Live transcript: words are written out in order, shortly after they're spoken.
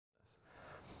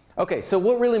Okay, so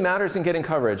what really matters in getting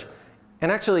coverage,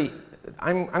 and actually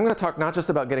I'm going to talk not just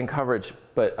about getting coverage,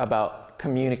 but about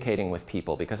communicating with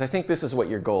people, because I think this is what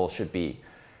your goal should be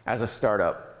as a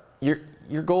startup.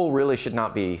 Your goal really should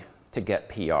not be to get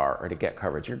PR or to get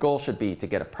coverage. Your goal should be to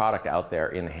get a product out there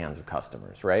in the hands of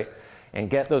customers, right? And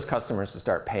get those customers to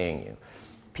start paying you.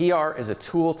 PR is a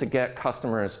tool to get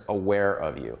customers aware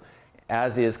of you,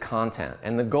 as is content.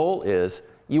 And the goal is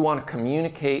you want to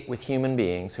communicate with human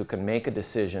beings who can make a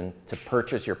decision to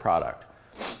purchase your product.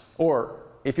 Or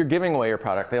if you're giving away your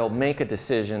product, they'll make a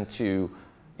decision to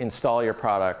install your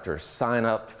product or sign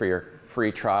up for your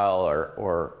free trial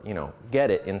or you know, get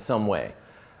it in some way.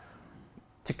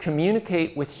 To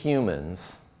communicate with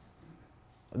humans,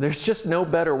 there's just no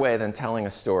better way than telling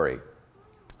a story.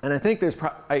 And I think there's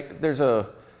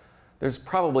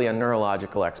probably a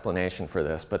neurological explanation for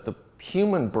this, but the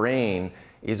human brain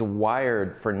is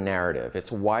wired for narrative.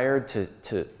 It's wired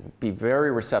to be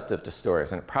very receptive to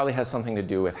stories, and it probably has something to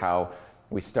do with how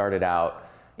we started out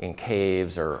in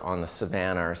caves or on the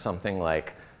savannah or something,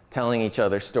 like telling each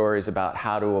other stories about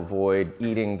how to avoid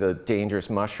eating the dangerous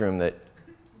mushroom that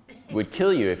would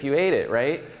kill you if you ate it,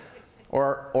 right?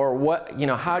 Or what, you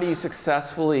know, how do you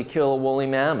successfully kill a woolly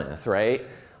mammoth, right?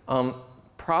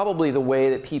 Probably the way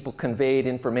that people conveyed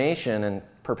information and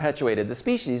perpetuated the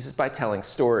species is by telling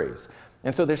stories.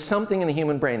 And so there's something in the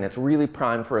human brain that's really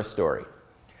primed for a story.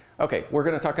 Okay, we're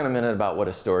going to talk in a minute about what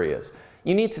a story is.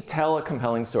 You need to tell a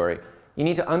compelling story. You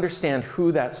need to understand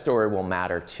who that story will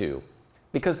matter to,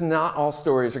 because not all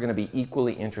stories are going to be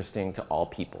equally interesting to all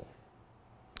people.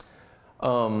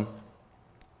 So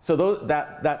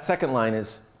that second line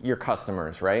is your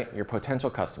customers, right? Your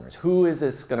potential customers. Who is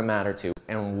this going to matter to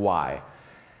and why?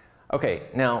 Okay,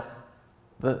 now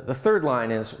the third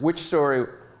line is what story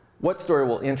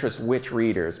will interest which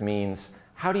readers, means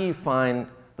how do you find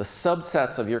the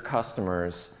subsets of your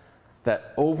customers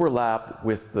that overlap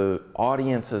with the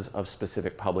audiences of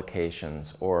specific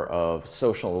publications or of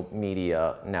social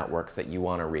media networks that you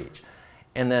want to reach.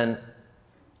 And then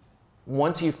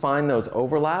once you find those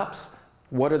overlaps,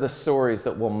 what are the stories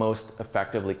that will most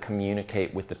effectively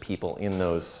communicate with the people in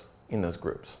those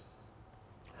groups?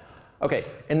 Okay,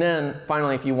 and then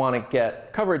finally, if you want to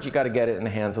get coverage, you got to get it in the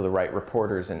hands of the right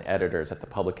reporters and editors at the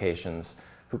publications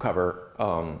who cover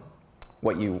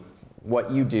what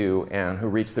you do and who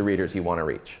reach the readers you want to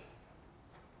reach.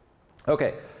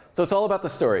 Okay, so it's all about the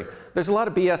story. There's a lot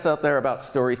of BS out there about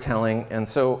storytelling, and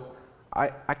so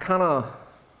I'm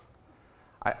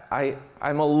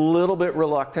a little bit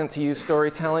reluctant to use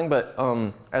storytelling, but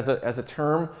as a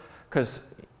term, because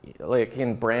like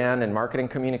in brand and marketing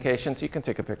communications, you can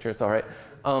take a picture, it's all right.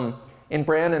 In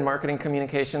brand and marketing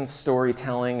communications,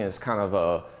 storytelling is kind of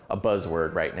a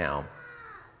buzzword right now.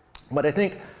 But I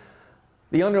think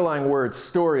the underlying word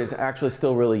story is actually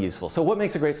still really useful. So what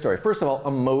makes a great story? First of all,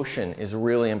 emotion is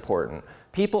really important.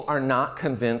 People are not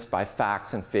convinced by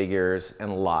facts and figures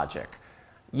and logic.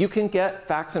 You can get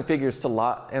facts and figures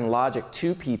and logic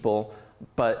to people,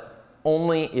 but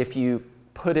only if you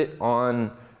put it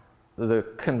on the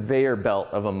conveyor belt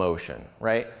of emotion,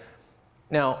 right?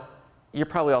 Now, you're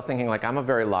probably all thinking, like, I'm a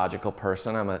very logical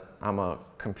person. I'm a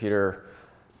computer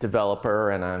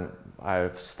developer, and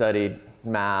I've studied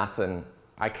math, and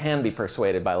I can be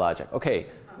persuaded by logic. Okay,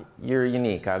 you're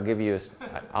unique. I'll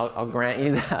grant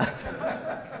you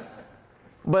that.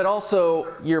 But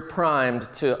also, you're primed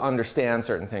to understand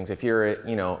certain things. If you're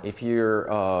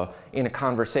in a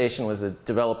conversation with a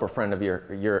developer friend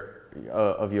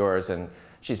of yours, and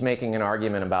she's making an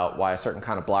argument about why a certain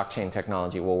kind of blockchain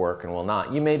technology will work and will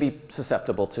not, you may be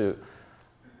susceptible to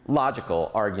logical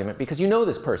argument because you know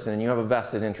this person and you have a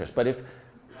vested interest. But if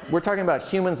we're talking about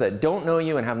humans that don't know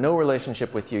you and have no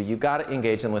relationship with you, you've got to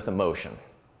engage them with emotion.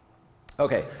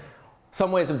 Okay.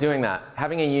 Some ways of doing that.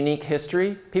 Having a unique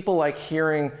history. People like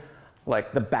hearing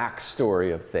like the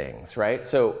backstory of things, right?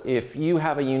 So if you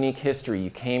have a unique history, you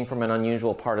came from an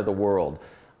unusual part of the world,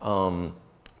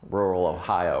 rural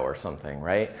Ohio or something,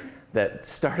 right? That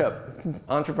startup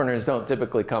entrepreneurs don't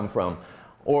typically come from.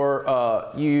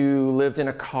 Or you lived in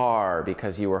a car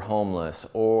because you were homeless,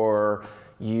 or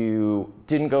you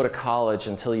didn't go to college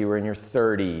until you were in your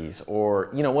 30s, or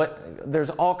you know what, there's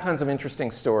all kinds of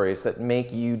interesting stories that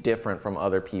make you different from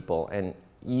other people, and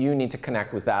you need to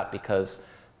connect with that because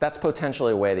that's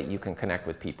potentially a way that you can connect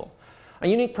with people. A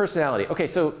unique personality. Okay,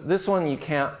 so this one you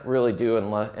can't really do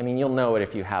unless, I mean, you'll know it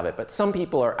if you have it, but some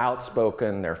people are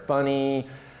outspoken, they're funny,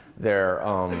 they're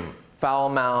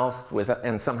foul-mouthed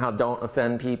and somehow don't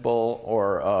offend people,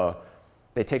 or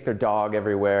they take their dog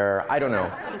everywhere. I don't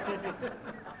know.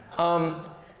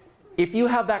 If you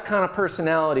have that kind of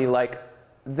personality, like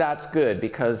that's good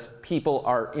because people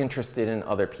are interested in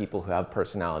other people who have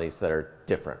personalities that are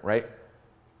different, right?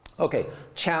 Okay,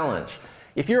 challenge.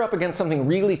 If you're up against something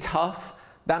really tough,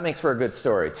 that makes for a good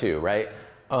story too, right?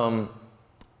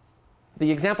 The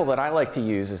example that I like to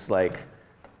use is like,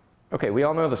 okay, we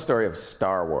all know the story of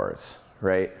Star Wars,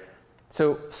 right?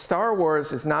 So Star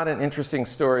Wars is not an interesting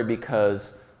story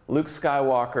because Luke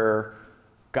Skywalker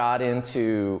got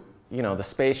into, you know, the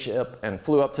spaceship and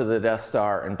flew up to the Death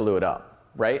Star and blew it up,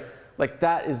 right? Like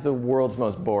that is the world's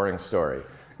most boring story.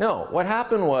 No, what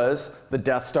happened was the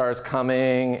Death Star is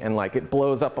coming and like it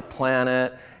blows up a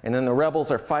planet and then the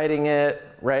rebels are fighting it,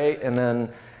 right? And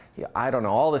then, I don't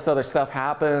know, all this other stuff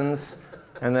happens.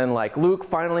 And then like Luke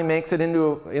finally makes it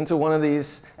into one of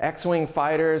these X-Wing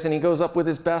fighters and he goes up with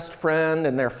his best friend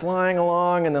and they're flying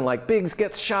along and then like Biggs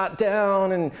gets shot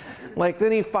down and like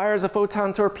then he fires a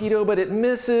photon torpedo but it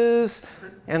misses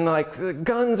and like the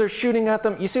guns are shooting at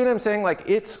them. You see what I'm saying? Like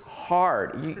it's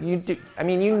hard. I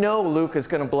mean, you know Luke is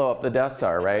going to blow up the Death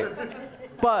Star, right?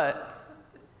 But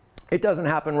it doesn't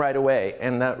happen right away.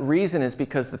 And that reason is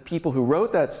because the people who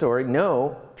wrote that story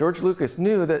George Lucas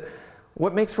knew that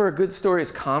what makes for a good story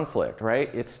is conflict, right?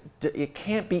 It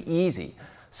can't be easy.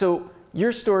 So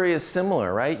your story is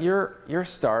similar, right? You're a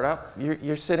startup.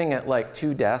 You're sitting at like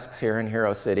 2 desks here in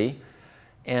Hero City,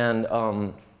 and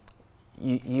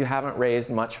you haven't raised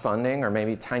much funding or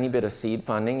maybe a tiny bit of seed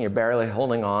funding. You're barely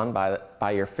holding on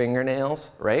by your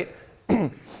fingernails, right?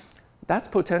 That's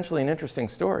potentially an interesting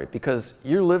story because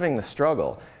you're living the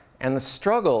struggle. And the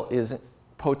struggle is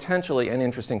potentially an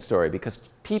interesting story because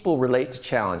people relate to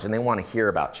challenge and they want to hear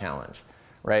about challenge,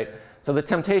 right? So the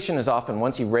temptation is often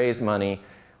once you've raised money,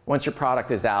 once your product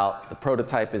is out, the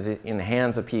prototype is in the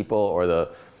hands of people or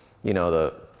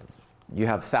you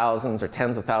have thousands or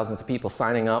tens of thousands of people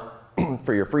signing up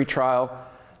for your free trial,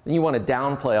 then you want to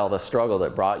downplay all the struggle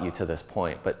that brought you to this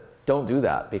point. But don't do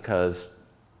that because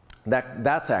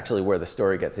that's actually where the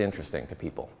story gets interesting to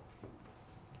people.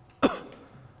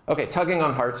 Okay, tugging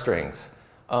on heartstrings.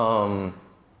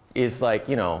 Is like,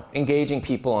 you know, engaging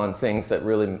people on things that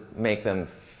really make them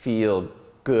feel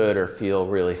good or feel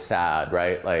really sad,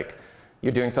 right? Like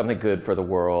you're doing something good for the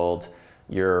world,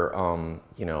 you're,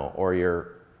 you know, or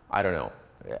you're, I don't know.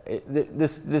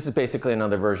 This is basically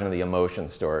another version of the emotion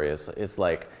story. It's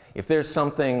like if there's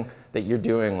something that you're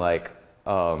doing like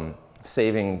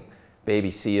saving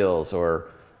baby seals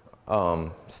or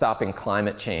stopping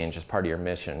climate change as part of your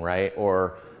mission, right?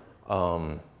 Or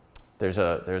there's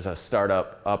a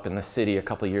startup up in the city a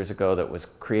couple of years ago that was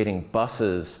creating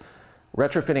buses,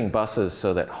 retrofitting buses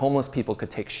so that homeless people could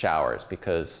take showers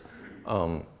because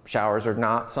showers are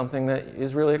not something that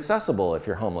is really accessible if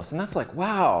you're homeless. And that's like,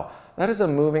 wow, that is a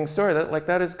moving story.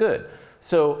 That is good.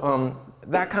 So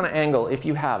that kind of angle, if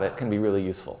you have it, can be really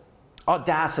useful.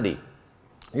 Audacity.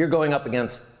 You're going up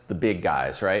against the big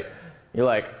guys, right? You're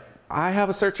like, I have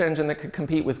a search engine that could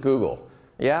compete with Google.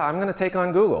 Yeah, I'm going to take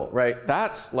on Google, right?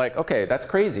 That's like, okay, that's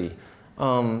crazy.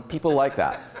 People like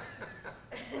that.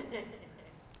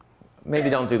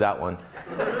 Maybe don't do that one.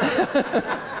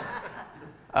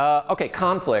 Okay,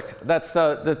 conflict. That's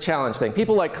the challenge thing.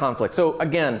 People like conflict. So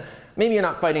again, maybe you're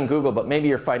not fighting Google, but maybe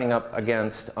you're fighting up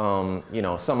against you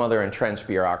know, some other entrenched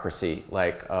bureaucracy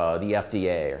like the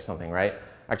FDA or something, right?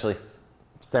 Actually,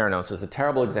 Theranos is a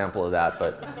terrible example of that,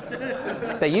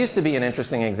 but they used to be an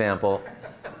interesting example.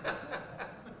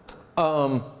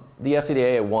 The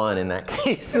FDA won in that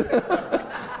case.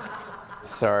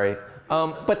 Sorry.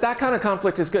 But that kind of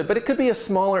conflict is good. But it could be a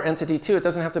smaller entity too. It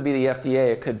doesn't have to be the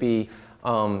FDA. It could be,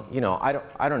 you know, I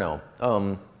don't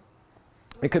know.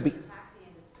 It could be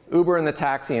Uber in the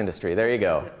taxi industry. There you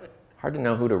go. Hard to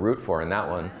know who to root for in that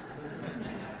one.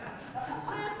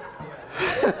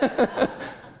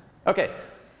 Okay,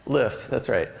 Lyft. That's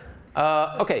right.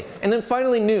 Okay, and then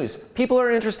finally news. People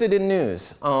are interested in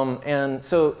news. And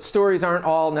so stories aren't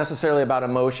all necessarily about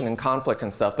emotion and conflict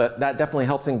and stuff. That definitely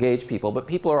helps engage people. But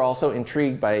people are also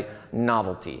intrigued by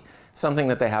novelty, something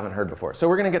that they haven't heard before. So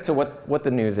we're going to get to what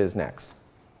the news is next.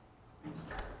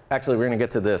 Actually, we're going to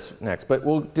get to this next, but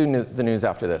we'll do the news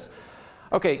after this.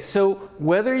 Okay, so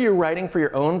whether you're writing for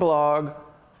your own blog,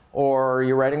 or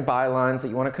you're writing bylines that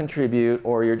you want to contribute,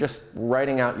 or you're just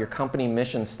writing out your company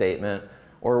mission statement,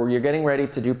 or you're getting ready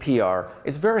to do PR,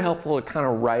 it's very helpful to kind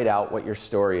of write out what your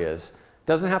story is. It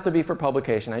doesn't have to be for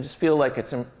publication. I just feel like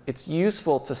it's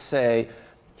useful to say,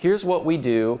 here's what we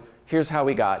do, here's how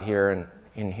we got here,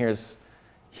 and here's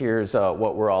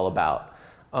what we're all about.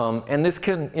 And this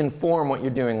can inform what you're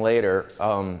doing later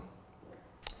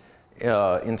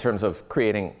in terms of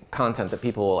creating content that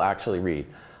people will actually read.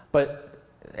 But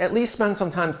at least spend some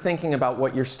time thinking about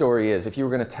what your story is if you were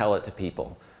going to tell it to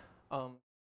people.